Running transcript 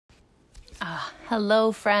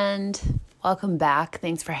Hello, friend. Welcome back.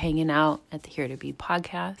 Thanks for hanging out at the Here to Be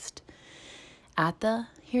podcast. At the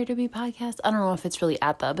Here to Be podcast? I don't know if it's really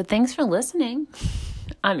but thanks for listening.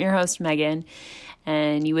 I'm your host, Megan,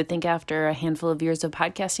 and you would think after a handful of years of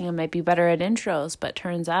podcasting, I might be better at intros, but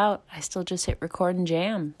turns out I still just hit record and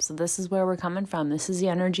jam. So this is where we're coming from. This is the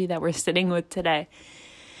energy that we're sitting with today.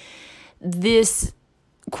 This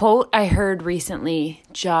quote I heard recently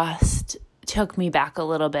just took me back a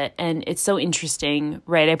little bit, and it's so interesting,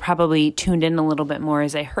 right? I probably tuned in a little bit more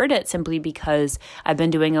as I heard it simply because I've been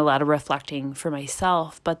doing a lot of reflecting for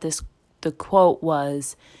myself, but the quote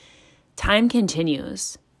was, "Time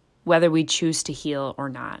continues, whether we choose to heal or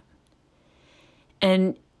not."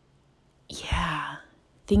 And yeah,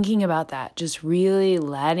 thinking about that, just really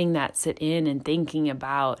letting that sit in and thinking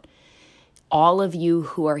about all of you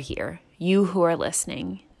who are here, you who are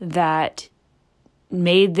listening, that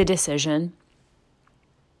made the decision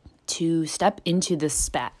to step into this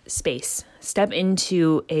space, step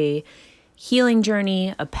into a healing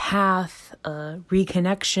journey, a path, a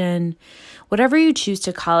reconnection, whatever you choose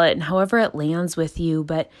to call it and however it lands with you,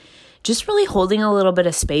 but just really holding a little bit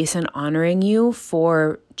of space and honoring you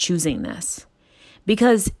for choosing this,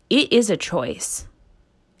 because it is a choice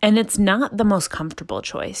and it's not the most comfortable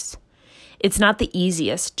choice. It's not the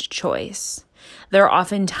easiest choice. There are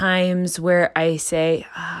often times where I say,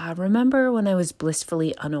 remember when I was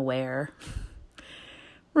blissfully unaware?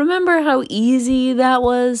 Remember how easy that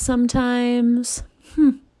was sometimes?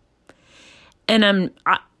 And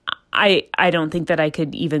I don't think that I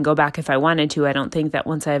could even go back if I wanted to. I don't think that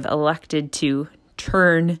once I've elected to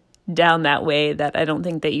turn down that way, that I don't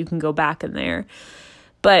think that you can go back in there.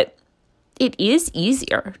 But it is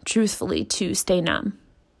easier, truthfully, to stay numb.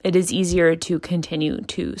 It is easier to continue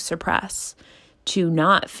to suppress, to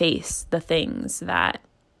not face the things that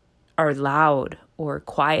are loud or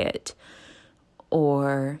quiet,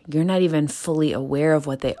 or you're not even fully aware of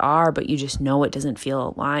what they are, but you just know it doesn't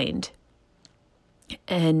feel aligned.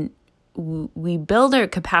 And we build our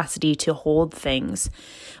capacity to hold things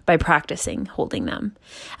by practicing holding them.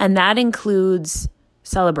 And that includes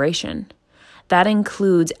celebration. That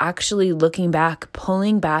includes actually looking back,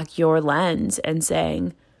 pulling back your lens and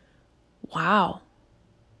saying, wow,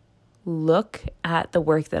 look at the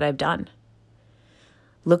work that I've done.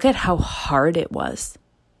 Look at how hard it was.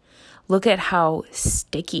 Look at how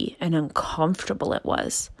sticky and uncomfortable it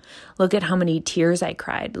was. Look at how many tears I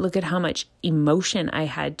cried. Look at how much emotion Look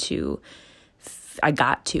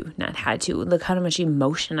how much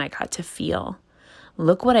emotion I got to feel.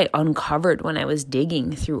 Look what I uncovered when I was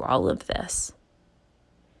digging through all of this.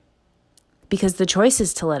 Because the choice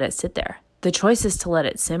is to let it sit there. The choice is to let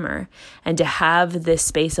it simmer and to have this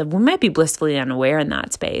space of, we might be blissfully unaware in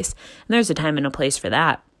that space. And there's a time and a place for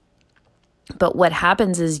that. But what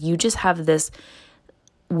happens is you just have this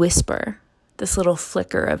whisper, this little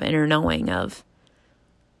flicker of inner knowing of,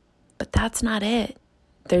 but that's not it.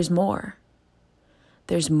 There's more.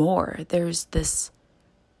 There's more. There's this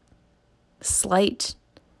slight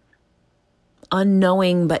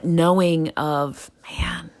unknowing but knowing of,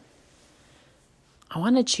 man, I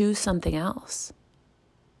want to choose something else.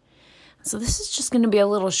 So this is just going to be a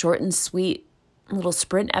little short and sweet, little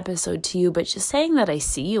sprint episode to you, but just saying that I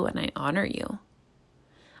see you and I honor you.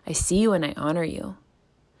 I see you and I honor you.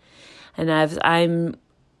 And as I'm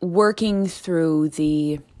working through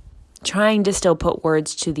trying to still put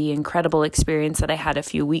words to the incredible experience that I had a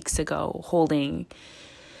few weeks ago, holding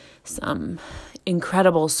some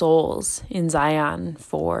incredible souls in Zion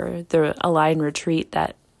for the Align retreat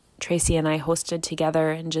that Tracy and I hosted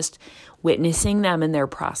together, and just witnessing them in their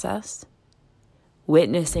process,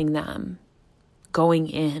 witnessing them going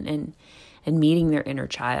in and meeting their inner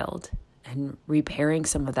child and repairing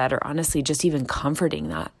some of that, or honestly, just even comforting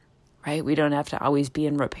that, right? We don't have to always be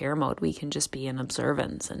in repair mode. We can just be in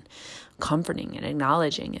observance and comforting and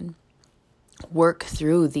acknowledging and work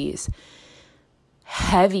through these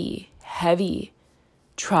heavy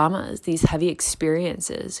traumas, these heavy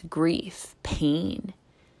experiences, grief, pain,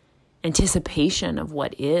 anticipation of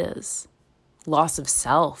what is, loss of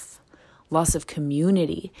self, loss of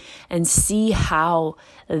community, and see how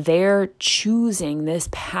their choosing this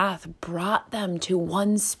path brought them to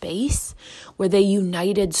one space where they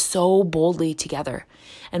united so boldly together,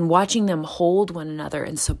 and watching them hold one another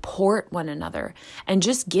and support one another and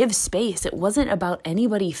just give space. It wasn't about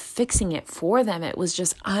anybody fixing it for them. It was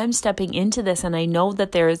just, I'm stepping into this and I know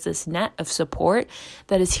that there is this net of support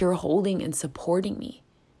that is here holding and supporting me.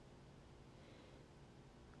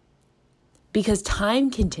 Because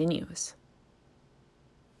time continues.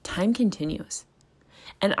 Time continues.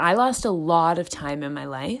 And I lost a lot of time in my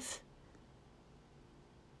life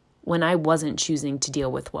when I wasn't choosing to deal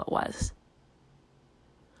with what was.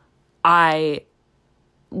 I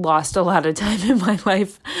lost a lot of time in my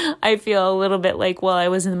life. I feel a little bit like, I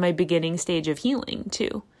was in my beginning stage of healing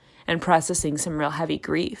too, and processing some real heavy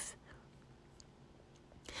grief.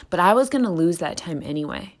 But I was going to lose that time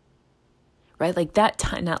anyway, right? Like that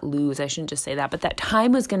time, not lose, I shouldn't just say that, but that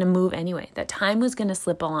time was going to move anyway. That time was going to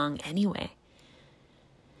slip along anyway.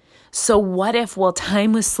 So what if while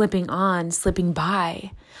time was slipping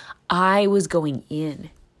by, I was going in?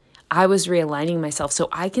 I was realigning myself so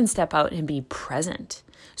I can step out and be present.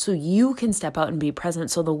 So you can step out and be present.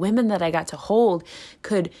 So the women that I got to hold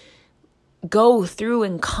could go through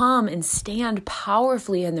and come and stand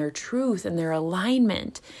powerfully in their truth and their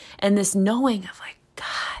alignment. And this knowing of like,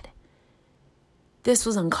 God, this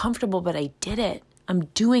was uncomfortable, but I did it. I'm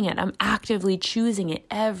doing it. I'm actively choosing it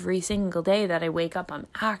every single day that I wake up. I'm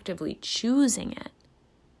actively choosing it.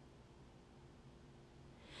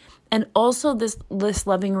 And also this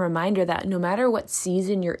loving reminder that no matter what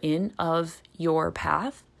season you're in of your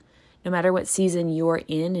path, no matter what season you're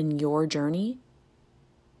in your journey,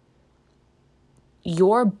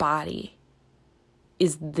 your body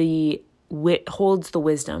holds the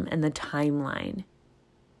wisdom and the timeline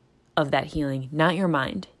of that healing, not your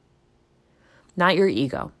mind, not your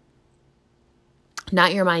ego,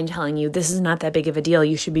 not your mind telling you this is not that big of a deal,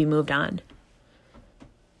 you should be moved on.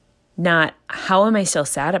 Not, how am I still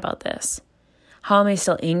sad about this? How am I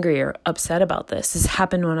still angry or upset about this? This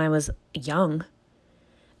happened when I was young.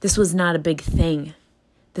 This was not a big thing.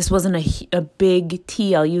 This wasn't a big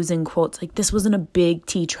T, I'll use in quotes, like this wasn't a big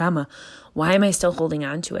T trauma. Why am I still holding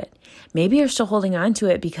on to it? Maybe you're still holding on to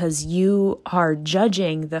it because you are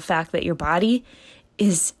judging the fact that your body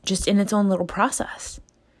is just in its own little process.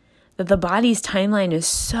 That the body's timeline is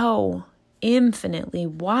so infinitely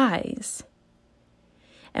wise.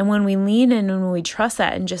 And when we lean in and when we trust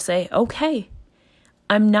that and just say, okay,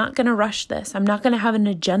 I'm not going to rush this. I'm not going to have an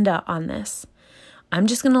agenda on this. I'm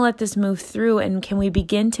just going to let this move through. And can we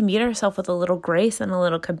begin to meet ourselves with a little grace and a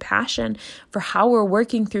little compassion for how we're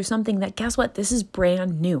working through something that, guess what? This is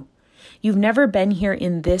brand new. You've never been here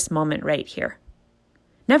in this moment right here.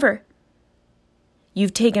 Never.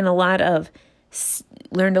 You've taken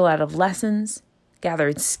learned a lot of lessons,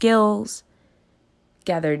 gathered skills,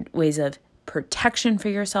 gathered ways of protection for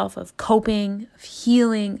yourself, of coping, of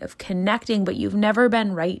healing, of connecting, but you've never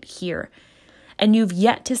been right here. And you've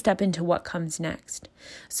yet to step into what comes next.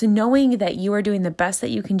 So knowing that you are doing the best that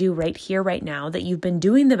you can do right here, right now, that you've been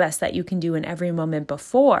doing the best that you can do in every moment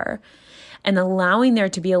before, and allowing there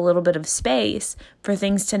to be a little bit of space for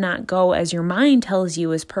things to not go as your mind tells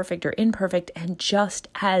you is perfect or imperfect, and just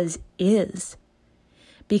as is.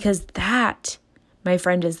 Because that, my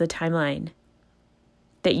friend, is the timeline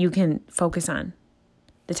that you can focus on.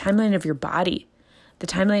 The timeline of your body, the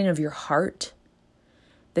timeline of your heart,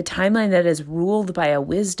 the timeline that is ruled by a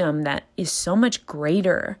wisdom that is so much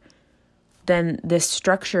greater than this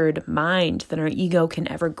structured mind that our ego can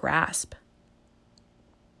ever grasp.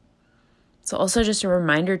 So also just a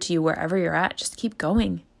reminder to you, wherever you're at, just keep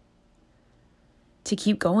going. To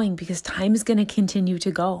keep going, because time is going to continue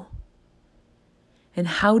to go. And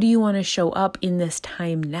how do you want to show up in this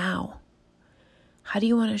time now? How do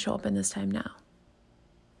you want to show up in this time now?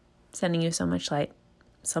 Sending you so much light,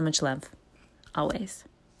 so much love, always.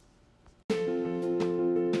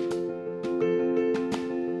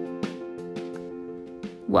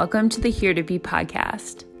 Welcome to the Here to Be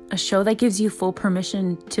podcast, a show that gives you full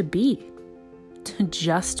permission to be, to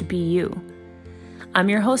just be you. I'm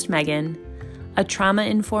your host, Megan, a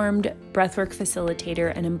trauma-informed breathwork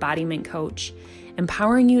facilitator and embodiment coach,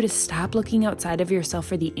 empowering you to stop looking outside of yourself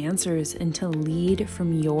for the answers and to lead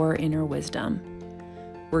from your inner wisdom.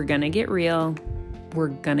 We're gonna get real, we're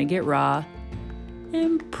gonna get raw,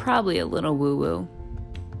 and probably a little woo-woo.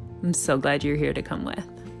 I'm so glad you're here to come with.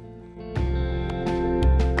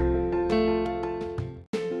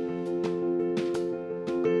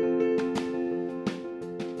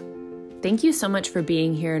 Thank you so much for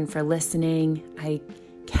being here and for listening. I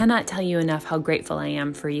cannot tell you enough how grateful I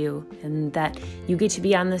am for you and that you get to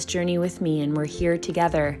be on this journey with me, and we're here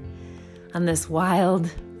together on this wild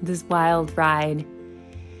ride.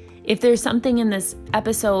 If there's something in this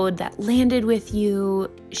episode that landed with you,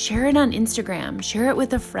 share it on Instagram, share it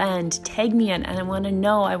with a friend, tag me in, and I want to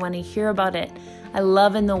know, I want to hear about it. I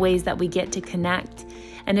love in the ways that we get to connect.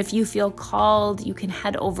 And if you feel called, you can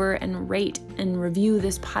head over and rate and review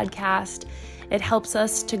this podcast. It helps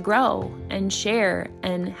us to grow and share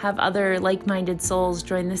and have other like-minded souls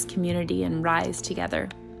join this community and rise together.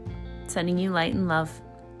 Sending you light and love,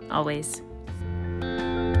 always.